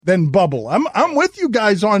than bubble. I'm with you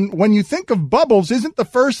guys on when you think of bubbles, isn't the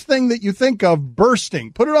first thing that you think of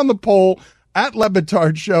bursting? Put it on the poll at Le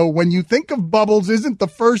Batard Show. When you think of bubbles, isn't the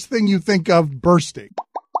first thing you think of bursting?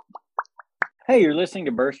 Hey, you're listening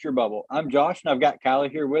to Burst Your Bubble. I'm Josh, and I've got Kyler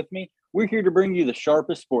here with me. We're here to bring you the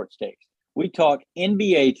sharpest sports takes. We talk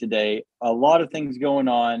NBA today, a lot of things going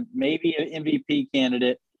on, maybe an MVP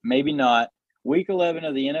candidate, maybe not. Week 11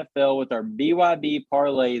 of the NFL with our BYB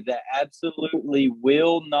parlay that absolutely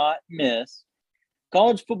will not miss.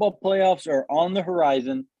 College football playoffs are on the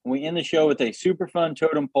horizon. We end the show with a super fun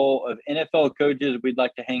totem pole of NFL coaches we'd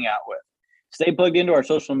like to hang out with. Stay plugged into our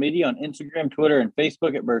social media on Instagram, Twitter, and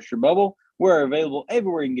Facebook at Burst Your Bubble. We're available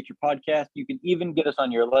everywhere you can get your podcast. You can even get us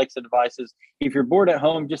on your Alexa devices. If you're bored at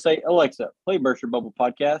home, just say, Alexa, play Burst Your Bubble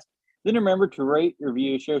podcast. Then remember to rate,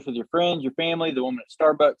 review, share us with your friends, your family, the woman at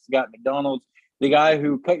Starbucks, the guy at McDonald's, the guy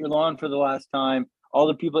who cut your lawn for the last time, all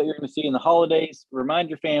the people that you're going to see in the holidays. Remind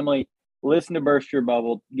your family, listen to Burst Your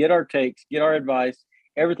Bubble, get our takes, get our advice.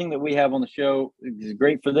 Everything that we have on the show is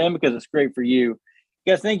great for them because it's great for you.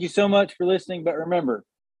 Guys, thank you so much for listening. But remember,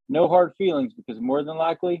 no hard feelings because more than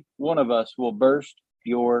likely, one of us will burst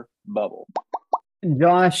your bubble.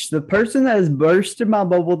 Josh, the person that has bursted my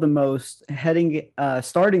bubble the most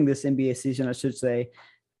starting this NBA season, I should say,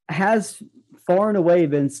 has far and away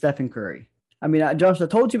been Stephen Curry. I mean, Josh, I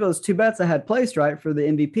told you about those two bets I had placed, right, for the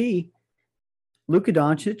MVP, Luka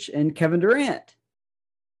Doncic and Kevin Durant.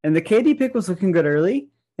 And the KD pick was looking good early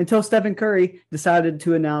until Stephen Curry decided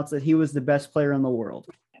to announce that he was the best player in the world.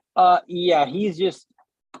 Yeah, he's just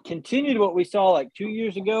continued what we saw like 2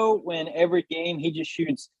 years ago when every game he just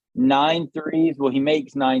shoots 9 threes. Well, he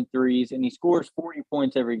makes 9 threes and he scores 40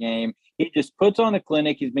 points every game. He just puts on a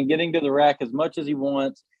clinic. He's been getting to the rack as much as he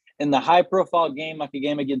wants. In the high-profile game, like a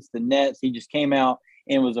game against the Nets, he just came out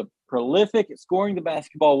and was a prolific at scoring the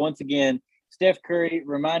basketball once again. Steph Curry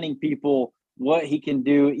reminding people what he can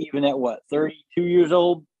do even at, 32 years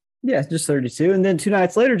old? Yeah, just 32. And then 2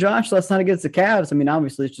 nights later, Josh, last night against the Cavs, I mean,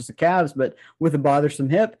 obviously it's just the Cavs, but with a bothersome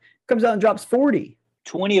hip, comes out and drops 40.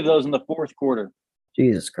 20 of those in the fourth quarter.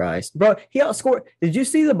 Jesus Christ. Bro, he outscored. Did you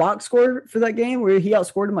see the box score for that game where he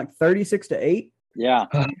outscored him like 36-8? Yeah.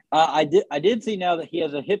 I did see now that he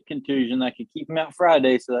has a hip contusion that could keep him out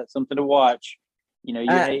Friday, so that's something to watch. You know,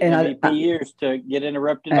 you hate MVP years to get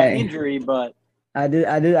interrupted by injury, but I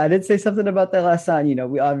did say something about that last time. You know,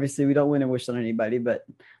 we don't win and wish on anybody, but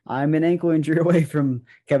I'm an ankle injury away from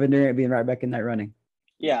Kevin Durant being right back in that running.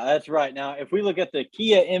 Yeah, that's right. Now, if we look at the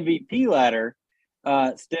Kia MVP ladder,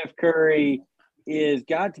 Steph Curry is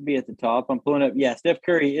got to be at the top. I'm pulling up. Yeah, Steph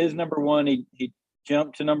Curry is number one. He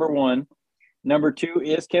jumped to number one. Number 2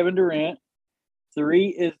 is Kevin Durant. 3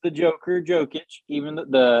 is the Joker, Jokic. Even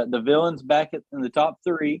the villain's back in the top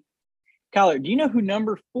 3. Kyler, do you know who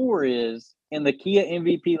number 4 is in the Kia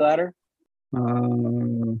MVP ladder?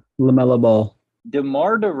 LaMelo Ball.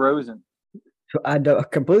 DeMar DeRozan. I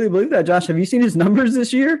completely believe that, Josh. Have you seen his numbers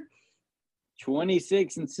this year?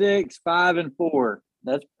 26-6,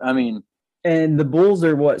 5-4. And the Bulls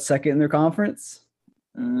are what, second in their conference?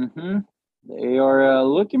 Mm-hmm. They are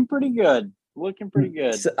looking pretty good.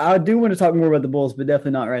 So I do want to talk more about the Bulls, but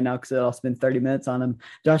definitely not right now because I'll spend 30 minutes on them.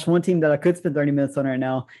 Josh, one team that I could spend 30 minutes on right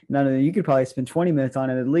now, and I know you could probably spend 20 minutes on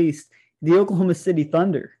it at least, the Oklahoma City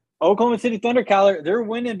Thunder. Oklahoma City Thunder, Kyler, they're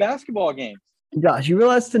winning basketball games. Josh, you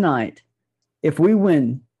realize tonight, if we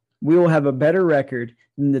win, we will have a better record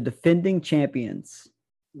than the defending champions.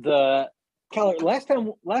 Kyler, last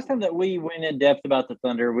time that we went in depth about the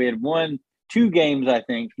Thunder, we had won 2 games, I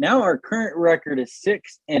think. Now our current record is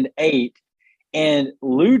 6-8. And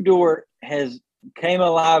Lou Dort has came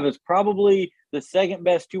alive as probably the second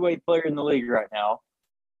best two-way player in the league right now.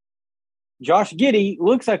 Josh Giddey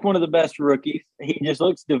looks like one of the best rookies. He just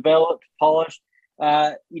looks developed, polished.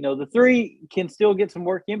 The 3 can still get some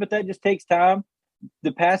work in, but that just takes time.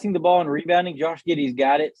 The passing the ball and rebounding, Josh Giddey's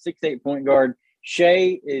got it. 6'8" point guard.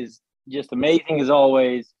 Shea is just amazing as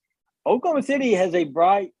always. Oklahoma City has a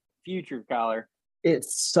bright future, Kyler.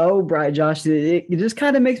 It's so bright, Josh. It just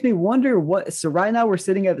kind of makes me wonder what. So right now we're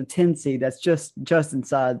sitting at the 10 seed. That's just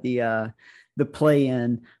inside the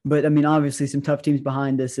play-in. But I mean, obviously some tough teams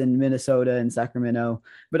behind us in Minnesota and Sacramento.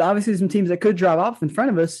 But obviously some teams that could drop off in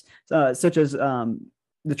front of us, such as the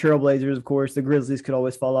Trailblazers, of course. The Grizzlies could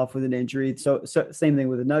always fall off with an injury. So same thing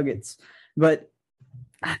with the Nuggets. But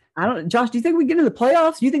I don't. Josh, do you think we get into the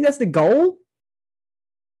playoffs? Do you think that's the goal?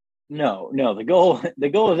 No. The goal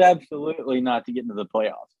is absolutely not to get into the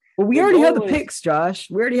playoffs. Well, we already have the picks, Josh.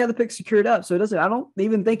 We already have the picks secured up, so it doesn't. I don't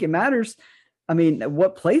even think it matters. I mean,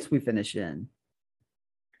 what place we finish in,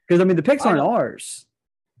 because I mean the picks aren't ours.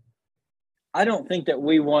 I don't think that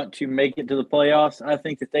we want to make it to the playoffs. I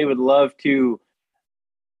think that they would love to.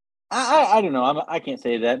 I don't know. I can't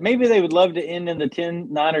say that. Maybe they would love to end in the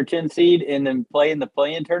 9 or 10 seed and then play in the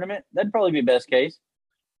play-in tournament. That'd probably be best case.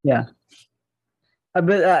 Yeah.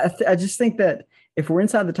 But I just think that if we're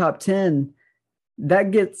inside the top 10,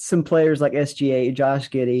 that gets some players like SGA, Josh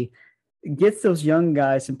Giddey, gets those young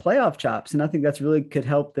guys some playoff chops. And I think that's really could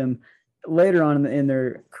help them later on in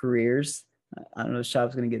their careers. I don't know if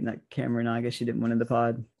Shop's going to get in that camera now. I guess she didn't win in the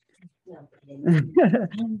pod.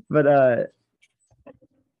 But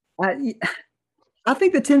I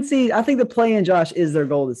think the 10 seed, I think the play-in, Josh, is their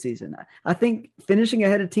goal this season. I think finishing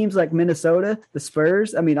ahead of teams like Minnesota, the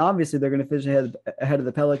Spurs, I mean, obviously they're going to finish ahead of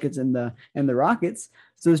the Pelicans and the Rockets.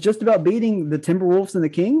 So it's just about beating the Timberwolves and the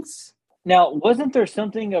Kings. Now, wasn't there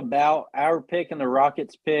something about our pick and the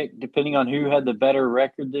Rockets pick, depending on who had the better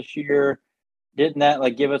record this year? Didn't that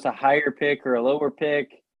give us a higher pick or a lower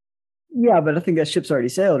pick? Yeah, but I think that ship's already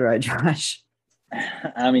sailed, right, Josh?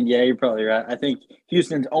 I mean, yeah, you're probably right. I think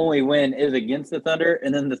Houston's only win is against the Thunder,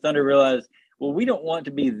 and then the Thunder realized, well, we don't want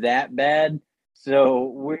to be that bad,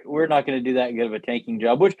 so we're not going to do that good of a tanking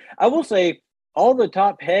job, which I will say all the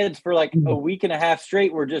top heads for a week and a half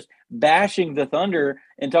straight were just bashing the Thunder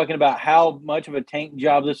and talking about how much of a tank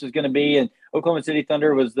job this is going to be, and Oklahoma City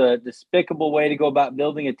Thunder was the despicable way to go about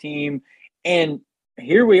building a team, and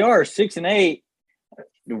here we are, 6-8,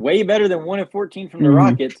 way better than 1-14 from the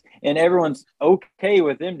Rockets, and everyone's okay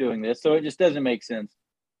with them doing this. So it just doesn't make sense.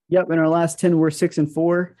 Yep. In our last 10, we're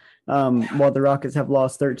 6-4, while the Rockets have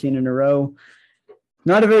lost 13 in a row.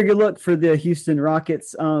 Not a very good look for the Houston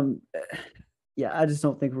Rockets. Yeah, I just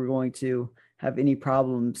don't think we're going to have any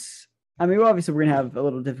problems. I mean, obviously we're going to have a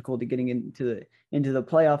little difficulty getting into the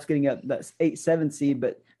playoffs, getting up that 8-7 seed.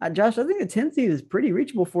 But Josh, I think the 10 seed is pretty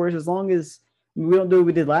reachable for us as long as we don't do what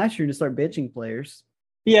we did last year and just start benching players.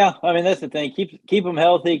 Yeah, I mean, that's the thing. Keep them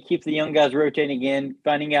healthy, keep the young guys rotating again,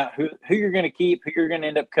 finding out who you're going to keep, who you're going to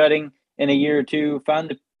end up cutting in a year or two. Find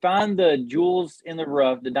the jewels in the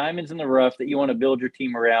rough, the diamonds in the rough that you want to build your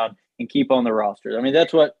team around and keep on the roster. I mean,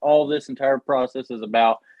 that's what all this entire process is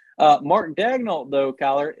about. Mark Daigneault, though,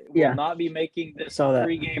 Kyler, will not be making this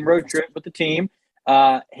 3-game road trip with the team.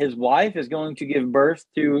 His wife is going to give birth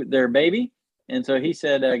to their baby. And so he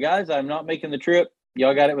said, guys, I'm not making the trip.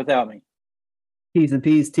 Y'all got it without me. T's and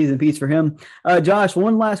P's for him. Josh,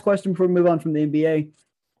 one last question before we move on from the NBA.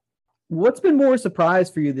 What's been more a surprise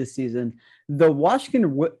for you this season? The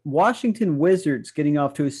Washington Wizards getting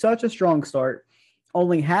off to such a strong start,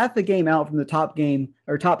 only half a game out from the top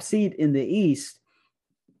seed in the East.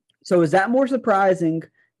 So is that more surprising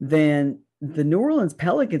than the New Orleans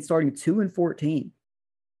Pelicans starting 2-14?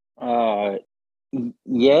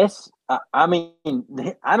 Yes. I mean,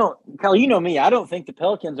 Kyle, you know me. I don't think the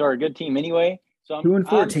Pelicans are a good team anyway. So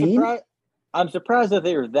 2-14. I'm surprised that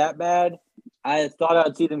they were that bad. I thought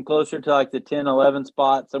I'd see them closer to the 10-11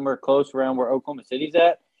 spot, somewhere close around where Oklahoma City's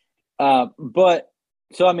at. But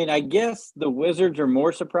so I mean, I guess the Wizards are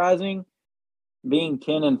more surprising, being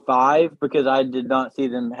 10-5, because I did not see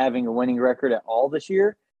them having a winning record at all this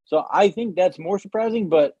year. So I think that's more surprising.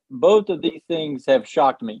 But both of these things have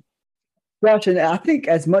shocked me. Josh, and I think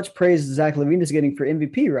as much praise as Zach LaVine is getting for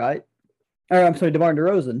MVP, right? Or I'm sorry, DeMar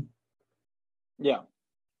DeRozan. Yeah.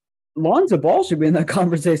 Lonzo Ball should be in that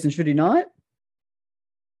conversation, should he not?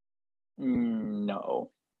 No.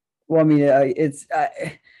 Well, I mean,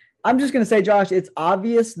 I'm just going to say, Josh, it's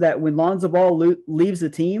obvious that when Lonzo Ball leaves the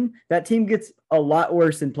team, that team gets a lot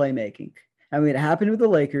worse in playmaking. I mean, it happened with the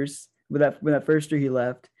Lakers when that first year he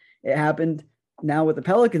left. It happened now with the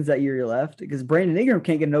Pelicans that year he left, because Brandon Ingram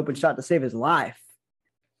can't get an open shot to save his life.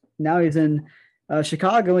 Now he's in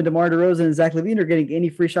Chicago, and DeMar DeRozan and Zach LaVine are getting any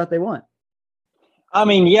free shot they want. I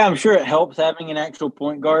mean, yeah, I'm sure it helps having an actual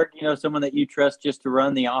point guard, someone that you trust just to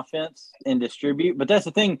run the offense and distribute. But that's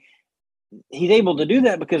the thing. He's able to do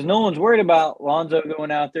that because no one's worried about Lonzo going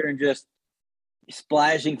out there and just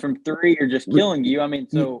splashing from three or just killing you. I mean,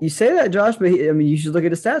 so you say that, Josh, but you should look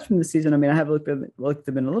at his stats from the season. I mean, I have looked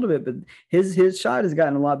at them a little bit, but his shot has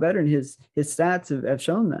gotten a lot better, and his stats have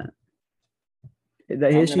shown that.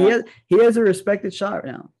 He has a respected shot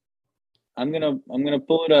now. I'm gonna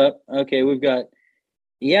pull it up. Okay, we've got.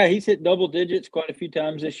 Yeah, he's hit double digits quite a few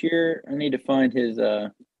times this year. I need to find his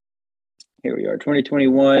here we are,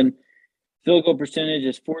 2021. Field goal percentage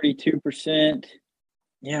is 42%.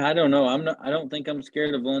 Yeah, I don't know. I don't think I'm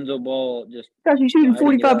scared of Lonzo Ball. Gosh, he's shooting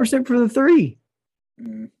 45% for the three.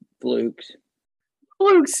 Flukes.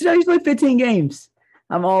 He's played 15 games.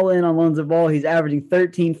 I'm all in on Lonzo Ball. He's averaging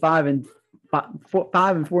 13, 5, and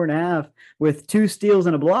 4.5 with 2 steals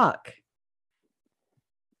and a block.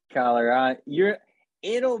 Kyler,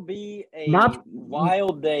 It'll be a My-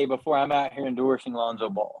 wild day before I'm out here endorsing Lonzo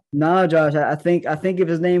Ball. No, Josh. I think if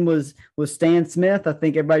his name was Stan Smith, I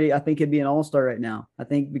think he'd be an all-star right now. I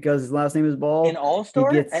think because his last name is Ball. An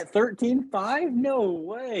all-star at 13-5? No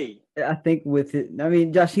way. I think with it, I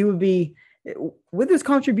mean, Josh, he would be with his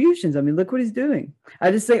contributions. I mean, look what he's doing.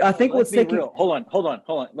 I think what's taking. Real. Hold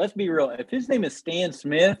on. Let's be real. If his name is Stan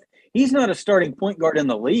Smith, he's not a starting point guard in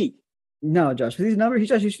the league. No, Josh. With these numbers,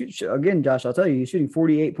 he's actually again, Josh. I'll tell you, he's shooting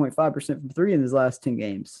 48.5% from three in his last 10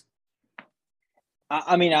 games.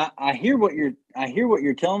 I mean, I hear what you're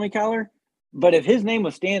telling me, Kyler. But if his name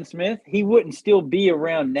was Stan Smith, he wouldn't still be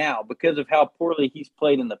around now because of how poorly he's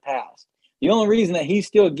played in the past. The only reason that he's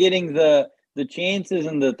still getting the chances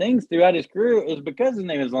and the things throughout his career is because his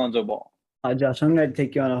name is Lonzo Ball. Josh, I'm going to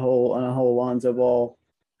take you on a whole Lonzo Ball.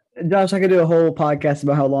 Josh, I could do a whole podcast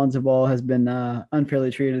about how Lonzo Ball has been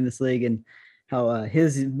unfairly treated in this league and how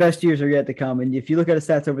his best years are yet to come. And if you look at his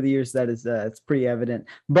stats over the years, that is it's pretty evident.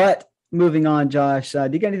 But moving on, Josh, do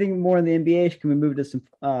you got anything more in the NBA? Can we move to some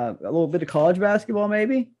a little bit of college basketball,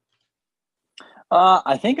 maybe?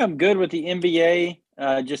 I think I'm good with the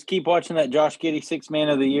NBA. Just keep watching that Josh Giddey Sixth Man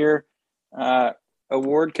of the Year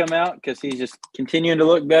award come out because he's just continuing to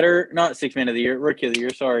look better. Not Sixth Man of the Year, Rookie of the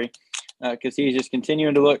Year, sorry. Because he's just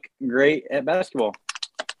continuing to look great at basketball.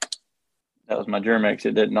 That was my Germex.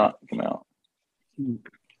 It did not come out.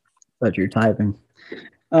 But you're typing.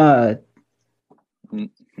 No,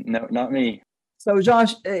 not me. So,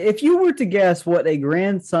 Josh, if you were to guess what a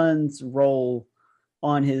grandson's role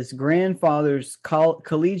on his grandfather's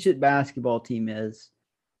collegiate basketball team is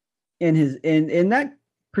in that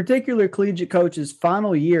particular collegiate coach's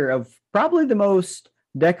final year of probably the most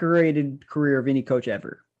decorated career of any coach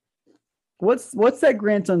ever. What's that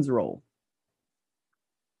grandson's role?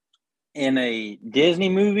 In a Disney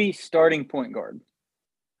movie, starting point guard.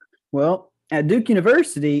 Well, at Duke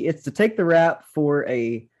University, it's to take the rap for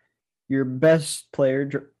your best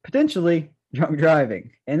player potentially drunk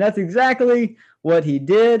driving. And that's exactly what he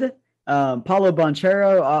did. Paulo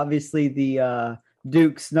Banchero, obviously the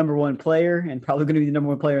Duke's number one player and probably going to be the number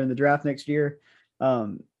one player in the draft next year,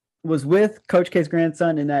 was with Coach K's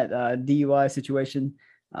grandson in that DUI situation.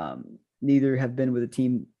 Neither have been with the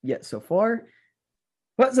team yet so far.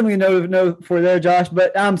 But something to know for there, Josh.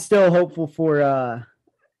 But I'm still hopeful for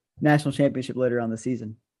national championship later on the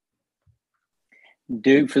season.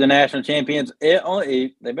 Duke for the national champions. They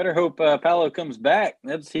better hope Paolo comes back.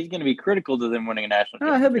 He's going to be critical to them winning a national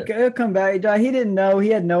championship. He'll come back. He didn't know. He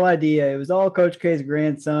had no idea. It was all Coach K's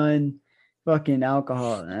grandson. Fucking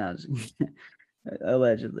alcohol.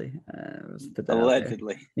 Allegedly.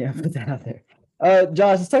 Allegedly. Yeah, put that out there.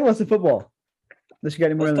 Josh, let's talk about some football. Let's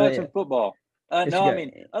talk some football.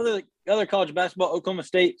 Other college basketball, Oklahoma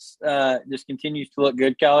State just continues to look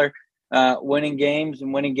good, Kyler. Winning games.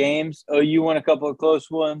 OU won a couple of close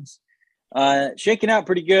ones. Shaking out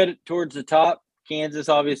pretty good towards the top. Kansas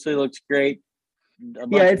obviously looks great. A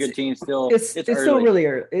bunch of good teams still. It's still really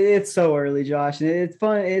early. It's so early, Josh. And it's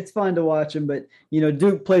fun. It's fun to watch them. But,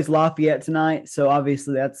 Duke plays Lafayette tonight. So,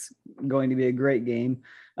 obviously, that's going to be a great game.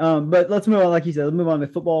 But let's move on. Like you said, let's move on to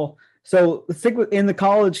football. So let's stick in the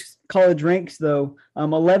college ranks, though.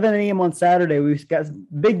 11 a.m. on Saturday. We've got some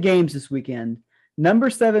big games this weekend. Number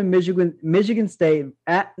 7, Michigan State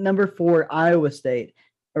at number 4, Ohio State.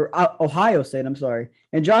 I'm sorry.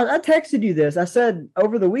 And Josh, I texted you this. I said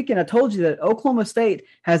over the weekend, I told you that Oklahoma State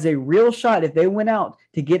has a real shot if they went out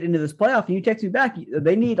to get into this playoff. And you texted me back.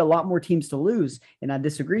 They need a lot more teams to lose. And I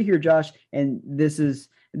disagree here, Josh. And this is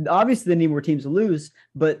obviously they need more teams to lose,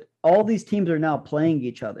 but all these teams are now playing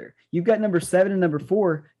each other. You've got number 7 and number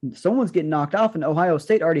 4. Someone's getting knocked off, and Ohio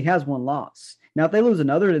State already has one loss. Now, if they lose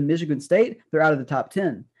another to Michigan State, they're out of the top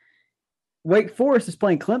 10. Wake Forest is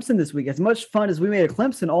playing Clemson this week. As much fun as we made of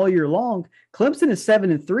Clemson all year long, Clemson is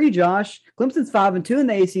 7-3, Josh. Clemson's 5-2 in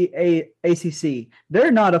the ACC. They're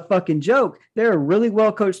not a fucking joke. They're a really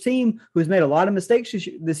well-coached team who's made a lot of mistakes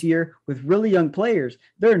this year with really young players.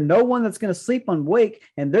 There's no one that's going to sleep on Wake,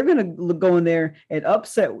 and they're going to go in there and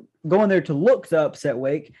go in there to look to upset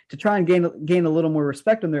Wake to try and gain a little more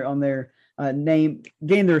respect on their name,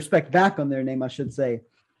 gain the respect back on their name, I should say.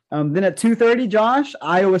 Then at 2:30, Josh,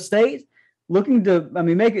 Iowa State. Looking to,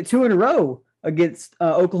 make it 2 in a row against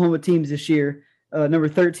Oklahoma teams this year. Number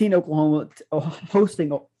 13, Oklahoma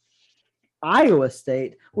hosting Iowa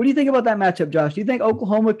State. What do you think about that matchup, Josh? Do you think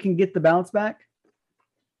Oklahoma can get the bounce back?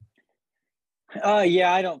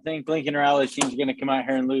 Yeah, I don't think Lincoln Riley's team's going to come out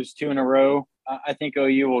here and lose 2 in a row. I think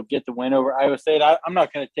OU will get the win over Iowa State. I'm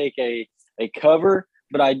not going to take a cover,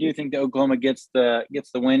 but I do think that Oklahoma gets the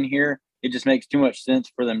win here. It just makes too much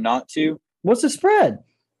sense for them not to. What's the spread?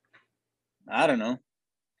 I don't know.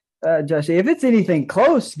 Josh, if it's anything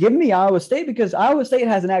close, give me Iowa State because Iowa State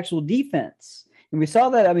has an actual defense. And we saw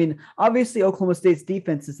that. I mean, obviously Oklahoma State's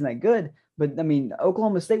defense isn't that good, but I mean,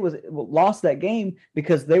 Oklahoma State lost that game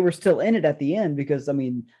because they were still in it at the end because I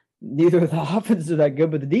mean, neither of the offenses are that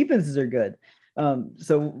good, but the defenses are good.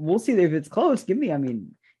 So we'll see if it's close. Give me, I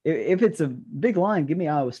mean, if it's a big line, give me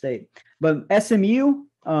Iowa State. But SMU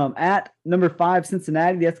at number 5,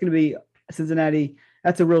 Cincinnati. That's going to be Cincinnati.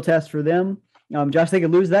 That's a real test for them. Josh, they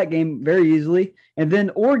could lose that game very easily. And then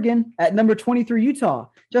Oregon at number 23, Utah.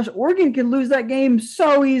 Josh, Oregon can lose that game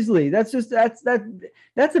so easily. That's a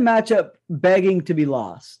matchup begging to be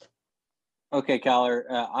lost. Okay, Kyler.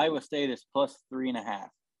 Iowa State is plus 3.5.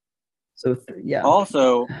 So yeah.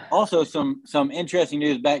 Also some interesting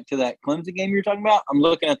news back to that Clemson game you're talking about. I'm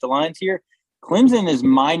looking at the lines here. Clemson is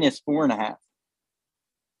minus 4.5.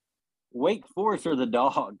 Wake Forest are the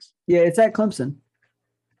dogs. Yeah, it's at Clemson.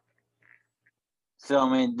 So,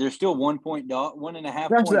 I mean, there's still 1.5 point dogs.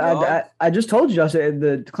 I just told you, Josh,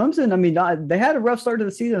 the Clemson, I mean, they had a rough start to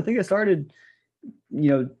the season. I think they started,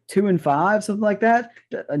 2-5, something like that.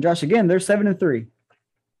 Josh, again, they're 7-3.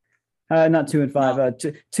 Not 2-5.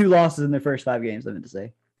 No. Two losses in their first 5 games, I meant to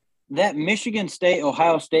say. That Michigan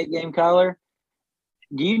State-Ohio State game, Kyler,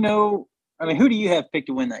 do you know – I mean, who do you have picked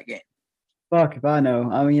to win that game? Fuck if I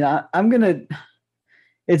know. I mean, I'm going to –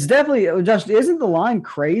 it's definitely – Josh, isn't the line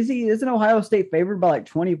crazy? Isn't Ohio State favored by like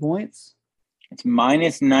 20 points? It's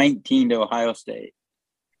minus 19 to Ohio State.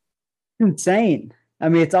 Insane. I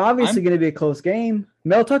mean, it's obviously going to be a close game.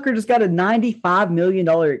 Mel Tucker just got a $95 million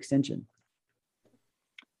extension.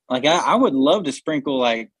 Like, I would love to sprinkle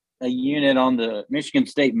like a unit on the Michigan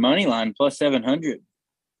State money line plus 700.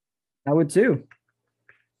 I would too.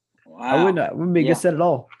 Wow. I would not. It wouldn't be a good set at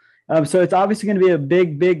all. So it's obviously going to be a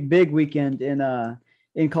big weekend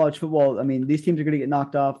in college football. I mean, these teams are going to get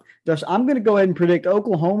knocked off. Josh, I'm going to go ahead and predict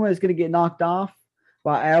Oklahoma is going to get knocked off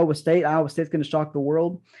by Iowa State. Iowa State's going to shock the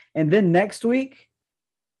world. And then next week,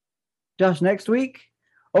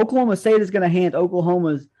 Oklahoma State is going to hand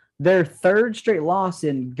Oklahoma's their 3rd straight loss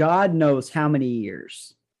in God knows how many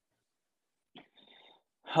years.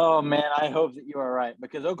 Oh man, I hope that you are right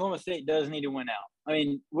because Oklahoma State does need to win out. I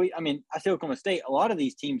mean, I say Oklahoma State. A lot of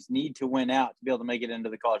these teams need to win out to be able to make it into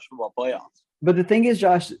the college football playoffs. But the thing is,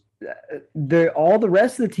 Josh, all the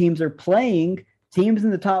rest of the teams are playing teams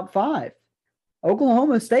in the top 5.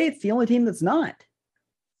 Oklahoma State's the only team that's not.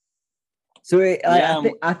 So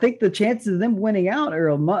I think the chances of them winning out are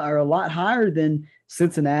a lot higher than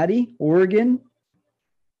Cincinnati, Oregon.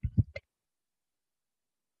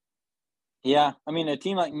 Yeah, I mean, a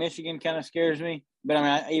team like Michigan kind of scares me. But,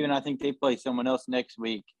 I mean, I think they play someone else next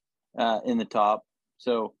week in the top.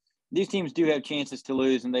 So, these teams do have chances to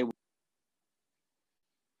lose, and they –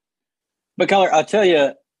 but, Kyler, I'll tell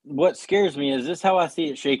you what scares me is this how I see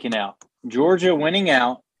it shaking out. Georgia winning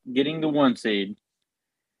out, getting the 1 seed.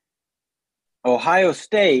 Ohio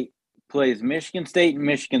State plays Michigan State and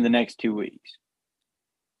Michigan the next 2 weeks.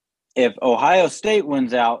 If Ohio State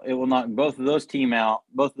wins out, it will knock both of those teams out,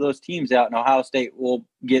 and Ohio State will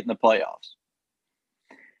get in the playoffs.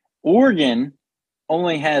 Oregon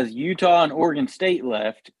only has Utah and Oregon State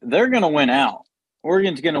left. They're going to win out.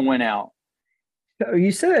 Oregon's going to win out.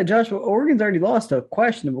 You said that, Josh. Oregon's already lost a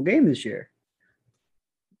questionable game this year.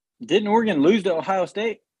 Didn't Oregon lose to Ohio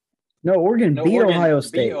State? No, Oregon beat Ohio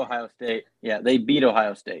State. Beat Ohio State. Yeah, they beat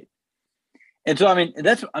Ohio State. And so,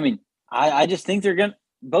 I just think they're going to –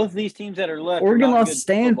 both of these teams that are left Oregon lost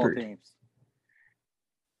Stanford. Teams.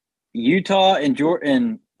 Utah and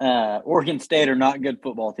Oregon State are not good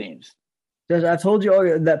football teams. I told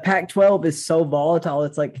you that Pac-12 is so volatile.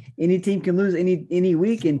 It's like any team can lose any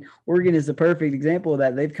week, and Oregon is the perfect example of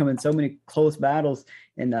that. They've come in so many close battles,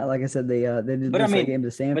 and like I said, they did lose game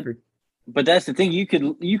to Stanford. But that's the thing. You could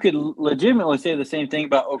legitimately say the same thing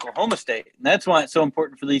about Oklahoma State, and that's why it's so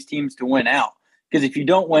important for these teams to win out. Because if you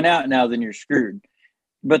don't win out now, then you're screwed.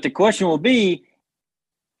 But the question will be,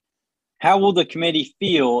 how will the committee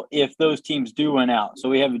feel if those teams do win out? So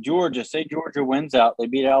we have Georgia. Say Georgia wins out. They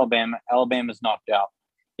beat Alabama. Alabama's knocked out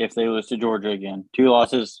if they lose to Georgia again. 2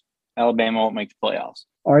 losses, Alabama won't make the playoffs.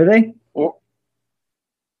 Are they?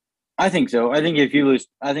 I think so. I think if you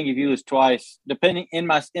lose twice, depending in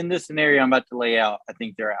this scenario I'm about to lay out, I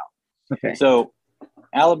think they're out. Okay. So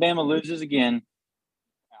Alabama loses again.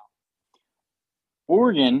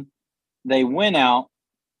 Oregon, they win out.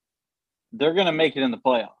 They're going to make it in the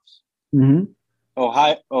playoffs. Mm-hmm.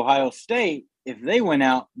 Ohio State, if they win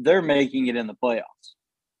out, they're making it in the playoffs.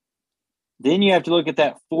 Then you have to look at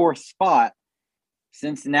that 4th spot.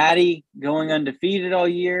 Cincinnati going undefeated all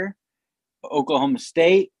year. Oklahoma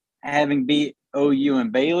State having beat OU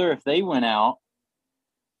and Baylor if they win out.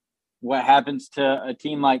 what happens to a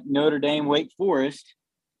team like Notre Dame, Wake Forest.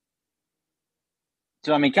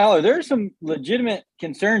 So, I mean, Kyler, there are some legitimate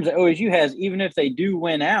concerns that OSU has, even if they do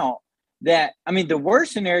win out. That, I mean, the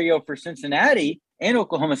worst scenario for Cincinnati and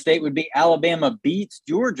Oklahoma State would be Alabama beats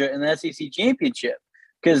Georgia in the SEC championship,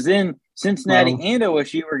 because then Cincinnati and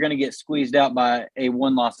OSU are going to get squeezed out by a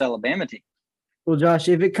one-loss Alabama team. Well, Josh,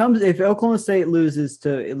 if Oklahoma State loses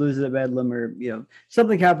at Bedlam, or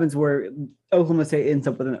something happens where Oklahoma State ends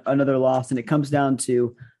up with another loss, and it comes down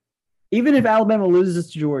to, even if Alabama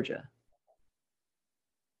loses to Georgia,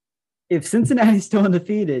 if Cincinnati's still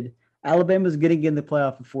undefeated, Alabama's going to get in the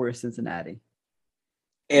playoff before Cincinnati.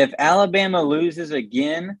 If Alabama loses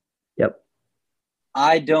again, yep,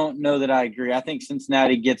 I don't know that I agree. I think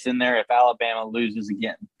Cincinnati gets in there if Alabama loses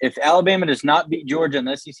again. If Alabama does not beat Georgia in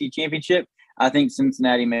the SEC championship, I think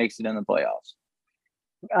Cincinnati makes it in the playoffs.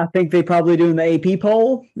 I think they probably do in the AP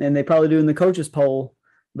poll, and they probably do in the coaches poll,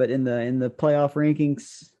 but in the playoff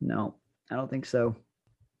rankings, no, I don't think so.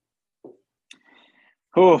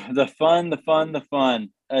 Oh, the fun.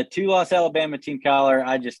 A 2-loss Alabama team, Kyler,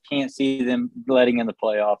 I just can't see them letting in the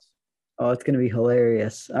playoffs. Oh, it's going to be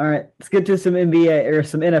hilarious. All right, let's get to some NBA, or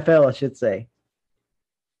some NFL, I should say.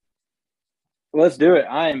 Let's do it.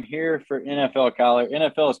 I am here for NFL, Kyler.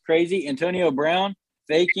 NFL is crazy. Antonio Brown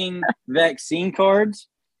faking vaccine cards.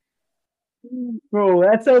 Bro,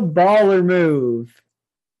 that's a baller move.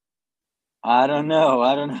 I don't know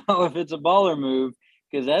if it's a baller move,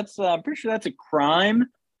 because I'm pretty sure that's a crime.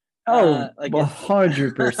 Oh, like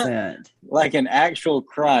 100%. Like an actual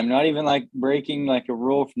crime, not even like breaking like a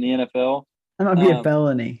rule from the NFL. That might be a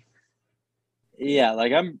felony. Yeah,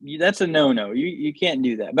 that's a no-no. You can't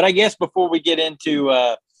do that. But I guess before we get into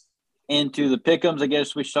the pick'ems, I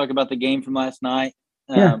guess we should talk about the game from last night.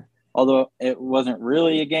 Although it wasn't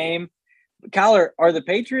really a game. But Kyler, are the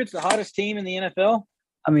Patriots the hottest team in the NFL?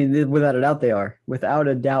 I mean, without a doubt, they are. Without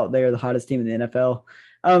a doubt, they are the hottest team in the NFL.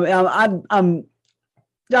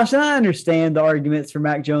 Josh, I understand the arguments for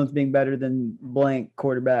Mac Jones being better than blank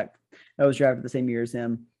quarterback that was drafted the same year as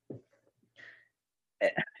him.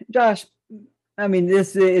 Josh, I mean,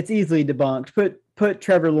 it's easily debunked. Put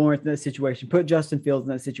Trevor Lawrence in that situation. Put Justin Fields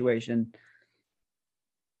in that situation.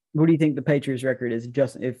 What do you think the Patriots' record is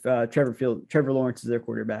if Trevor Lawrence is their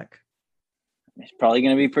quarterback? It's probably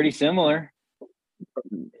going to be pretty similar.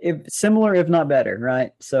 If not better,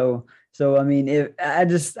 right? So I mean,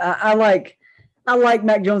 I like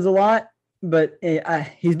Mac Jones a lot, but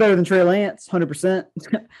he's better than Trey Lance, 100%.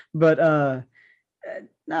 But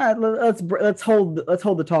let's hold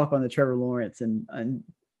the talk on the Trevor Lawrence and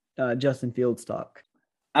Justin Fields talk.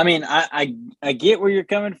 I mean, I get where you're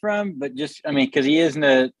coming from, but because he is in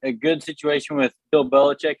a good situation with Bill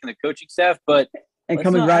Belichick and the coaching staff, but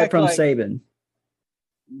coming right from Saban.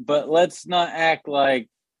 But let's not act like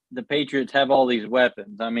the Patriots have all these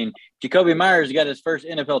weapons. I mean, Jacoby Myers got his first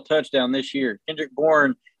NFL touchdown this year. Kendrick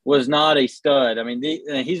Bourne was not a stud. I mean,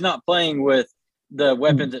 he's not playing with the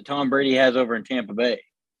weapons that Tom Brady has over in Tampa Bay.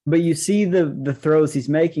 But you see the throws he's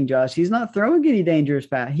making, Josh. He's not throwing any dangerous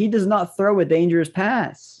pass. He does not throw a dangerous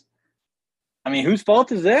pass. I mean, whose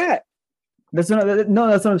fault is that? That's what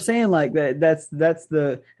I'm saying. Like that's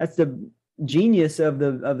the genius of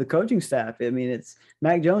the coaching staff. I mean, it's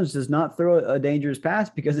Mac Jones does not throw a dangerous pass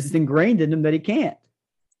because it's ingrained in him that he can't.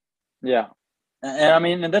 Yeah. And I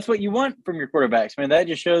mean, that's what you want from your quarterbacks. I mean, that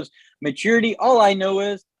just shows maturity. All I know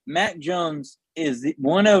is Mac Jones is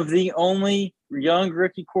one of the only young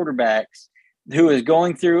rookie quarterbacks who is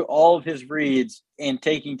going through all of his reads and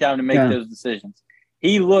taking time to make those decisions.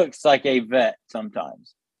 He looks like a vet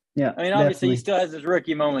sometimes. Yeah. I mean, obviously he still has his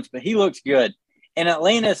rookie moments, but he looks good. And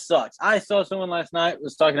Atlanta sucks. I saw someone last night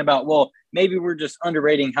was talking about, well, maybe we're just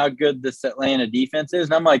underrating how good this Atlanta defense is.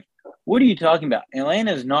 And I'm like, what are you talking about?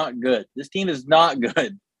 Atlanta is not good. This team is not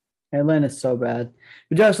good. Atlanta's so bad.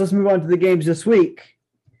 But Josh, let's move on to the games this week.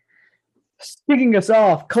 Kicking us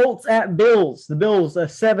off, Colts at Bills. The Bills, a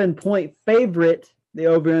 7-point favorite. The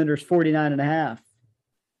over-under is 49.5.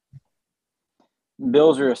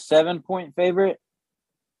 Bills are a 7-point favorite.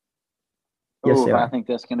 Yes, Ooh, I think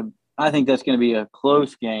that's going to be a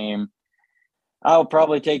close game. I'll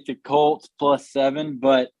probably take the Colts plus 7,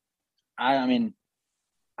 but I mean,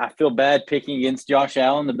 I feel bad picking against Josh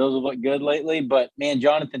Allen. The Bills have looked good lately, but man,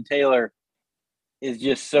 Jonathan Taylor is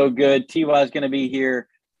just so good. T.Y. is going to be here.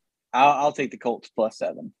 I'll take the Colts plus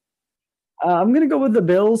 7. I'm going to go with the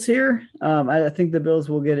Bills here. I think the Bills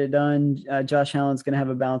will get it done. Josh Allen's going to have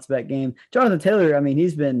a bounce back game. Jonathan Taylor, I mean,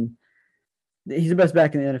 he's the best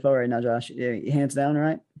back in the NFL right now, Josh. Hands down,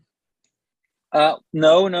 right?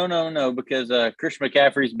 No, because Christian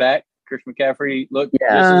McCaffrey's back. Christian McCaffrey looked just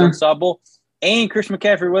as unstoppable. And Chris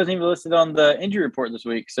McCaffrey wasn't even listed on the injury report this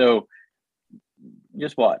week. So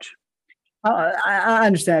just watch. I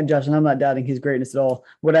understand, Josh, and I'm not doubting his greatness at all.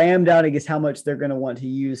 What I am doubting is how much they're going to want to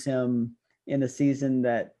use him in the season,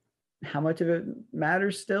 that how much of it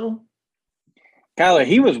matters still. Kyler,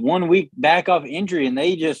 he was 1 week back off injury, and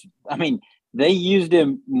they used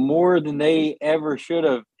him more than they ever should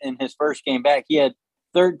have in his first game back. He had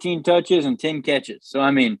 13 touches and 10 catches. So,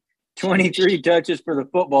 23 touches for the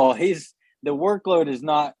football. The workload is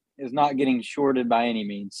not getting shorted by any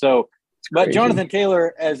means. So, but Jonathan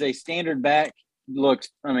Taylor as a standard back looks,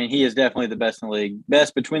 he is definitely the best in the league.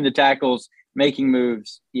 Best between the tackles, making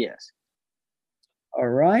moves, yes. All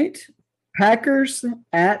right. Packers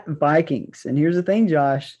at Vikings. And here's the thing,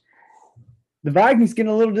 Josh. The Vikings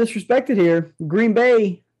getting a little disrespected here. Green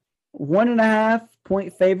Bay, 1.5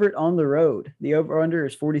 point favorite on the road. The over-under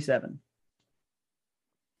is 47.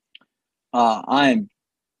 I'm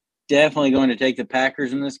definitely going to take the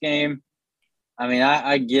Packers in this game.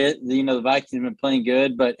 I get, the Vikings have been playing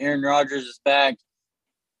good, but Aaron Rodgers is back.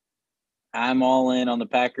 I'm all in on the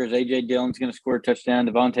Packers. A.J. Dillon's going to score a touchdown.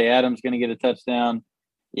 Devontae Adams going to get a touchdown.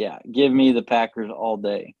 Yeah, give me the Packers all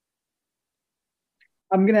day.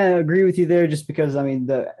 I'm going to agree with you there just because,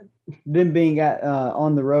 them being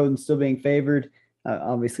on the road and still being favored,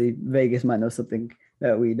 obviously Vegas might know something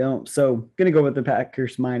that we don't. So going to go with the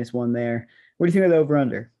Packers -1 there. What do you think of the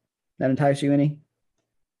over-under? That entice you any?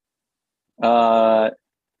 What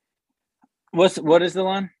is the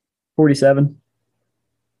line? 47.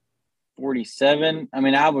 47.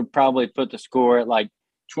 I would probably put the score at like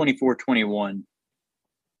 24-21.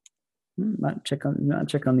 Not check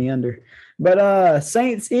on the under. But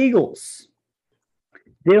Saints Eagles.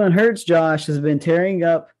 Jalen Hurts, Josh, has been tearing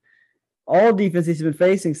up all defense he's been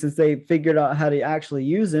facing since they figured out how to actually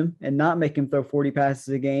use him and not make him throw 40 passes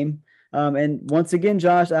a game. And once again,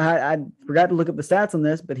 Josh, I forgot to look up the stats on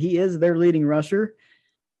this, but he is their leading rusher.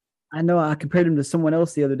 I know I compared him to someone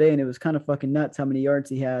else the other day, and it was kind of fucking nuts how many yards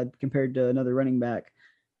he had compared to another running back.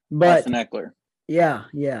 But Austin Eckler. Yeah.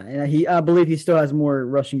 And I believe he still has more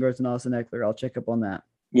rushing yards than Austin Eckler. I'll check up on that.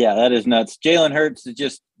 Yeah, that is nuts. Jalen Hurts is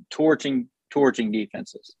just torching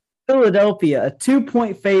defenses. Philadelphia, a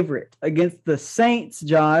 2-point favorite against the Saints,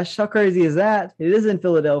 Josh. How crazy is that? It is in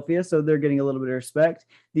Philadelphia, so they're getting a little bit of respect.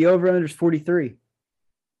 The over-under is 43.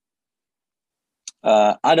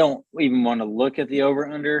 I don't even want to look at the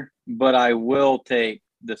over-under, but I will take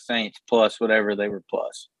the Saints plus whatever they were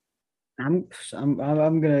plus. I'm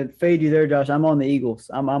gonna fade you there, Josh. I'm on the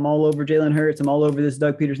Eagles. I'm all over Jalen Hurts. I'm all over this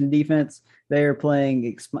Doug Peterson defense. They are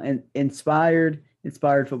playing inspired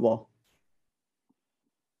football.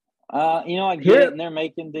 I get it, and they're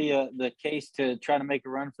making the case to try to make a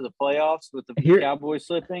run for the playoffs with the Cowboys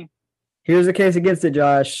slipping. Here's the case against it,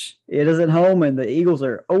 Josh. It is at home, and the Eagles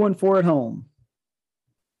are 0-4 at home.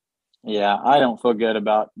 Yeah, I don't feel good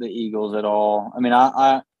about the Eagles at all.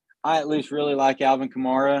 I at least really like Alvin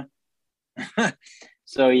Kamara.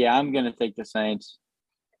 So, yeah, I'm going to take the Saints.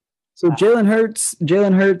 So Jalen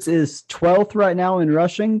Hurts is 12th right now in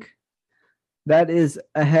rushing. That is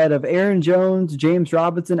ahead of Aaron Jones, James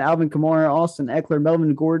Robinson, Alvin Kamara, Austin Eckler,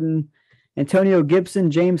 Melvin Gordon, Antonio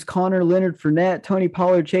Gibson, James Conner, Leonard Fournette, Tony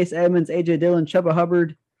Pollard, Chase Edmonds, A.J. Dillon, Chuba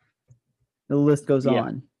Hubbard. The list goes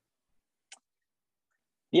on.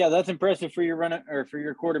 Yeah, that's impressive for your runner or for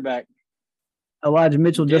your quarterback. Elijah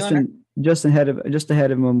Mitchell just ahead of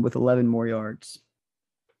him with 11 more yards.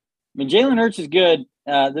 Jalen Hurts is good.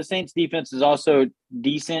 The Saints defense is also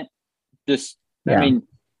decent.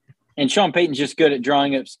 And Sean Payton's just good at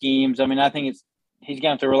drawing up schemes. I think he's going to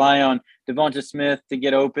have to rely on Devonta Smith to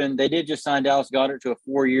get open. They did just sign Dallas Goedert to a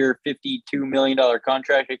 4-year, $52 million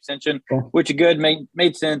contract extension, which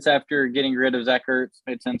made sense after getting rid of Zach Ertz.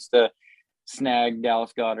 Made sense to snag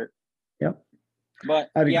Dallas Goedert. Yep. But,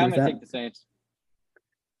 I'm going to take the Saints.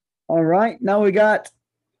 All right. Now we got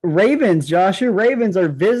Ravens, Josh. Your Ravens are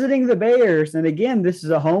visiting the Bears. And again, this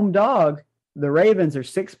is a home dog. The Ravens are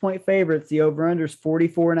 6-point favorites. The over-under is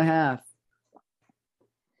 44.5.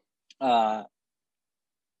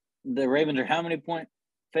 The Ravens are how many point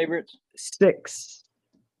favorites? 6.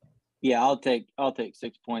 Yeah, I'll take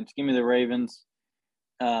 6 points. Give me the Ravens.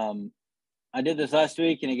 I did this last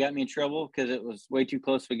week and it got me in trouble because it was way too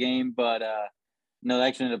close of a game. But no, they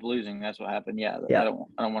actually ended up losing. That's what happened. Yeah. I don't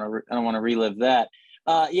want to relive that.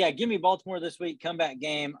 Give me Baltimore this week. Comeback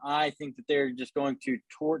game. I think that they're just going to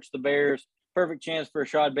torch the Bears. Perfect chance for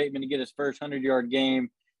Rashad Bateman to get his first 100-yard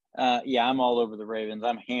game. I'm all over the Ravens.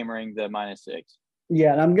 I'm hammering the -6.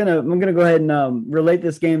 Yeah, and I'm gonna go ahead and relate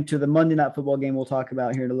this game to the Monday Night Football game we'll talk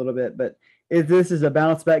about here in a little bit. But if this is a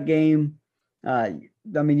bounce back game,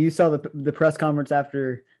 you saw the press conference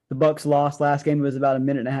after The Bucks lost last game. It was about a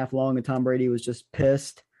minute and a half long, and Tom Brady was just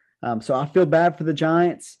pissed. So I feel bad for the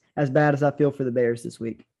Giants, as bad as I feel for the Bears this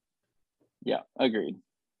week. Yeah, agreed.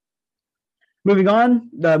 Moving on,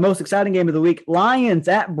 the most exciting game of the week, Lions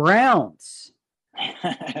at Browns.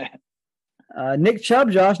 Nick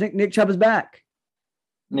Chubb, Josh. Nick Chubb is back.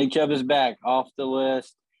 Nick Chubb is back off the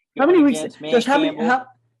list. How many weeks? Josh, how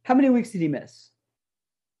many weeks did he miss?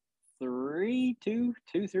 3.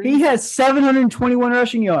 He has 721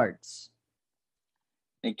 rushing yards.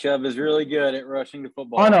 Nick Chubb is really good at rushing the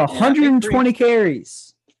football. On 120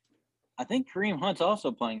 carries. I think Kareem Hunt's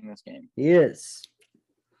also playing this game. He is.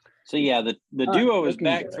 So, yeah, the duo is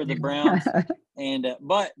back for the Browns.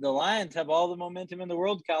 But the Lions have all the momentum in the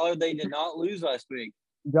world, Kyler. They did not lose last week.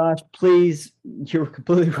 Josh, please, you're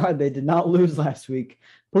completely right. They did not lose last week.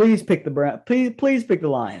 Please pick the Browns. Please pick the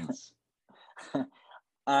Lions.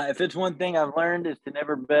 If it's one thing I've learned is to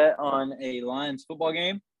never bet on a Lions football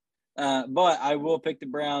game. But I will pick the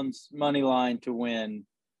Browns money line to win.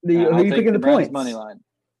 Who are you picking the Browns points? Money line.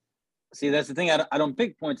 See, that's the thing. I don't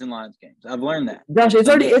pick points in Lions games. I've learned that. Josh,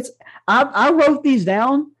 I wrote these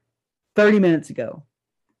down 30 minutes ago.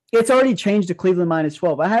 It's already changed to Cleveland minus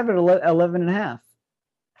 12. I have it at 11.5.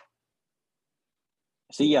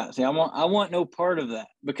 See, I want no part of that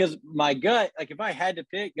because my gut, like if I had to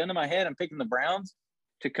pick, gun to my head, I'm picking the Browns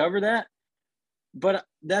to cover that. But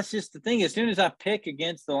that's just the thing. As soon as I pick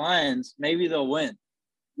against the Lions, maybe they'll win.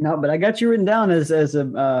 No, but I got you written down as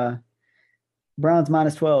a Browns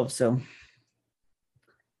minus 12. So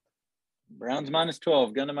Browns minus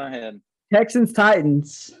 12, gun to my head. Texans,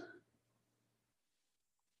 Titans.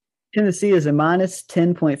 Tennessee is a minus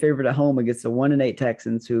 10-point favorite at home against the 1-8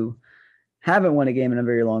 Texans, who haven't won a game in a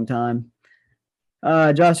very long time.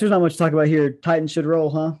 Josh, there's not much to talk about here. Titans should roll,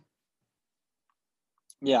 huh?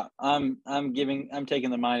 Yeah, I'm taking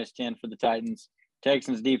the minus 10 for the Titans.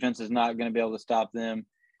 Texans defense is not going to be able to stop them.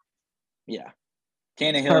 Yeah.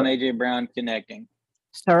 Tannehill and A.J. Brown connecting.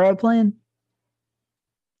 Is Tyrod playing?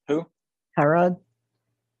 Who? Tyrod?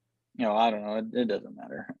 I don't know. It doesn't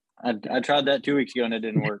matter. I tried that 2 weeks ago and it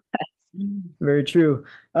didn't work. Very true.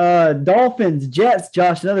 Dolphins, Jets,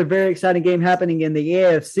 Josh, another very exciting game happening in the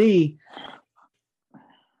AFC.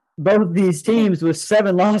 Both these teams with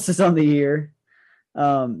 7 losses on the year.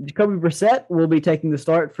 Jacoby Brissett will be taking the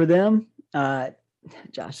start for them.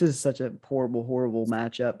 Josh, this is such a horrible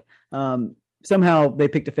matchup. Somehow they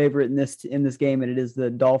picked a favorite in this game, and it is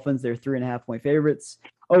the Dolphins. They're 3.5-point favorites.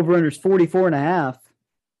 Over-under is 44.5.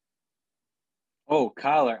 Oh,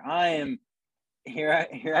 Kyler, I am here.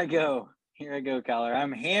 I go, Kyler.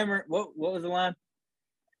 I'm hammered. What was the line?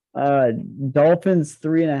 Dolphins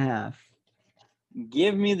 3.5.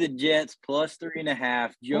 Give me the Jets plus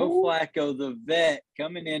 3.5. Joe Flacco, the vet,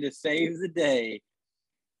 coming in to save the day.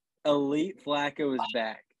 Elite Flacco is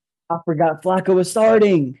back. I forgot Flacco was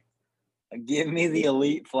starting. Give me the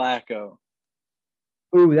elite Flacco.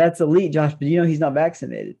 Ooh, that's elite, Josh, but he's not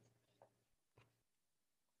vaccinated.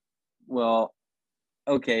 Well,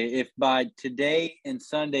 okay, if by today and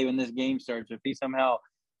Sunday when this game starts, if he somehow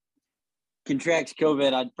contracts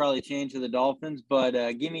COVID, I'd probably change to the Dolphins, but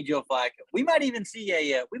give me Joe Flacco. We might even see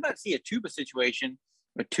a Tua situation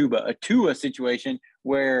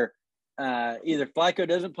where either Flacco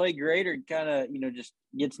doesn't play great or kind of, just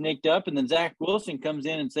gets nicked up, and then Zach Wilson comes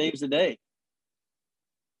in and saves the day.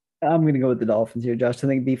 I'm going to go with the Dolphins here, Josh. I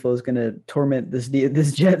think Beeflo is going to torment this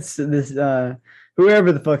Jets,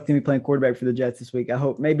 whoever the fuck's going to be playing quarterback for the Jets this week. I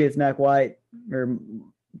hope maybe it's Mac White or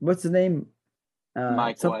what's his name?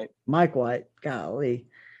 White. Mike White. Golly.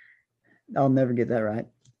 I'll never get that right.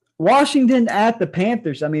 Washington at the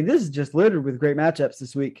Panthers. I mean, this is just littered with great matchups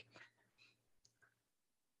this week.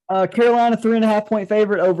 Carolina 3.5-point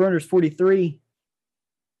favorite. Over-under is 43.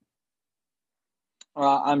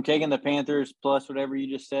 I'm taking the Panthers plus whatever you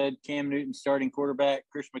just said. Cam Newton starting quarterback.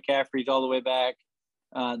 Christian McCaffrey's all the way back.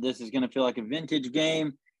 This is going to feel like a vintage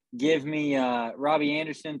game. Give me Robbie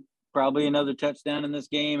Anderson, probably another touchdown in this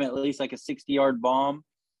game, at least like a 60-yard bomb.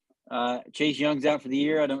 Chase Young's out for the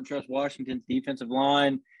year. I don't trust Washington's defensive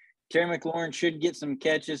line. Terry McLaurin should get some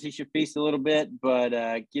catches. He should feast a little bit, but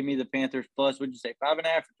give me the Panthers plus. What'd you say, 5.5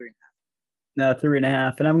 or 3.5? No,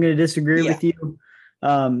 3.5. And I'm going to disagree with you.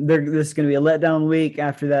 This is going to be a letdown week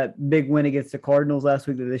after that big win against the Cardinals last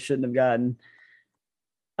week that they shouldn't have gotten.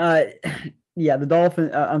 The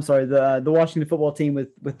Dolphins. The Washington football team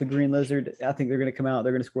with the Green Lizard. I think they're going to come out.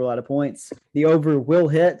 They're going to score a lot of points. The over will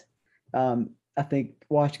hit. I think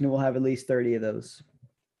Washington will have at least 30 of those.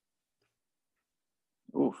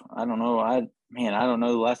 Oof, I don't know. I don't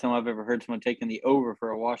know the last time I've ever heard someone taking the over for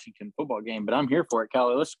a Washington football game, but I'm here for it,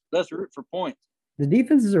 Callie. Let's root for points. The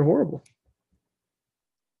defenses are horrible.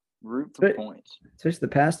 Root for points. Especially the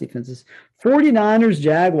pass defenses. 49ers,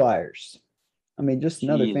 Jaguars. I mean, just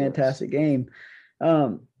another fantastic game.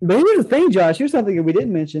 But here's the thing, Josh. Here's something that we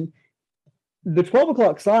didn't mention. The 12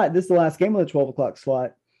 o'clock slot, this is the last game of the 12 o'clock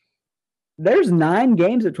slot. There's 9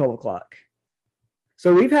 games at 12 o'clock.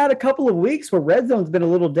 So we've had a couple of weeks where red zone's been a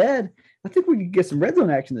little dead. I think we could get some red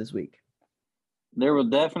zone action this week. There will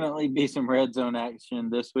definitely be some red zone action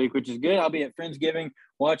this week, which is good. I'll be at Friendsgiving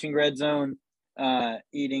watching red zone,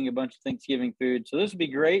 eating a bunch of Thanksgiving food. So this will be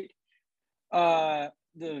great. The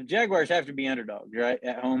Jaguars have to be underdogs, right,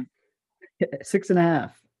 at home?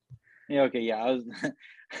 6.5. Yeah, okay, yeah.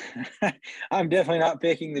 I'm definitely not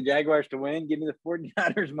picking the Jaguars to win. Give me the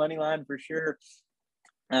 49ers money line for sure.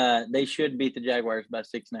 They should beat the Jaguars by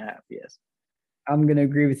 6.5, yes. I'm going to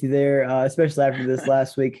agree with you there, especially after this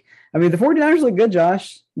last week. I mean, the 49ers look good,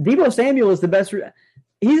 Josh. Deebo Samuel is the best.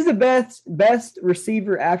 He's the best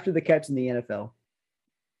receiver after the catch in the NFL.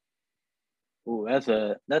 Ooh, that's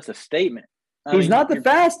a statement. He's not the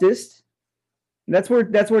fastest. That's where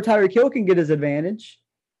Tyreek Hill can get his advantage.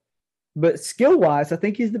 But skill-wise, I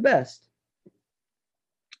think he's the best.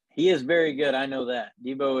 He is very good. I know that.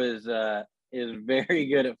 Deebo is very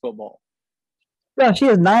good at football. Gosh, he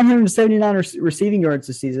has 979 receiving yards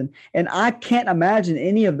this season, and I can't imagine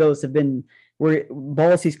any of those have been where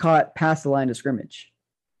balls he's caught past the line of scrimmage.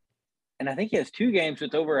 And I think he has 2 games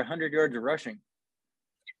with over 100 yards of rushing.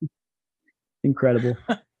 Incredible.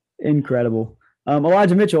 Incredible.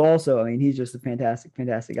 Elijah Mitchell also, I mean, he's just a fantastic,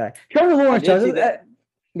 fantastic guy. Trevor Lawrence,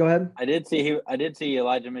 go ahead. I did see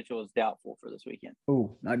Elijah Mitchell is doubtful for this weekend.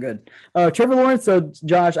 Oh, not good. Trevor Lawrence, so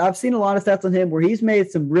Josh, I've seen a lot of stats on him where he's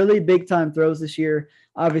made some really big time throws this year.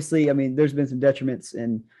 Obviously, I mean, there's been some detriments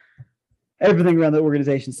in everything around the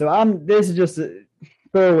organization. So this is just a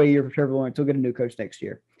throwaway year for Trevor Lawrence. He'll get a new coach next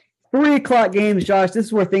year. 3 o'clock games, Josh. This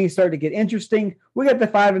is where things start to get interesting. We got the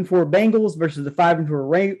 5-4 Bengals versus the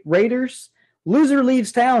 5-4 Raiders. Loser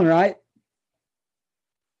leaves town, right?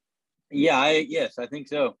 Yeah, yes, I think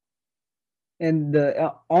so. And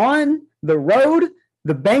on the road,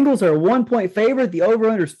 the Bengals are a 1-point favorite. The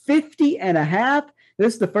over-under is 50.5.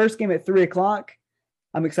 This is the first game at 3 o'clock.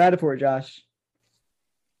 I'm excited for it, Josh.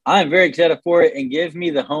 I'm very excited for it, and give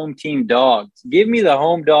me the home team dogs. Give me the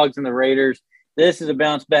home dogs and the Raiders. This is a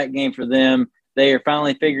bounce-back game for them. They are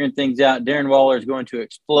finally figuring things out. Darren Waller is going to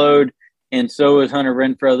explode, and so is Hunter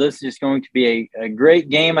Renfrow. This is just going to be a great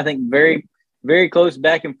game. I think very, very close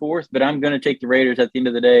back and forth, but I'm going to take the Raiders at the end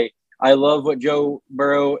of the day. I love what Joe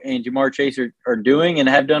Burrow and Jamar Chase are doing and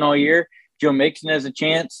have done all year. Joe Mixon has a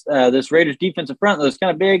chance. This Raiders defensive front, though, is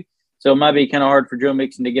kind of big, so it might be kind of hard for Joe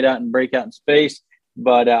Mixon to get out and break out in space.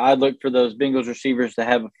 But I'd look for those Bengals receivers to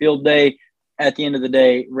have a field day. At the end of the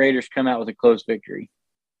day, Raiders come out with a close victory.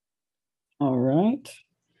 All right.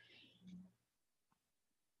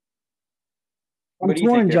 I'm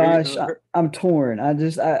torn, Josh. I'm torn.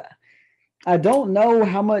 I don't know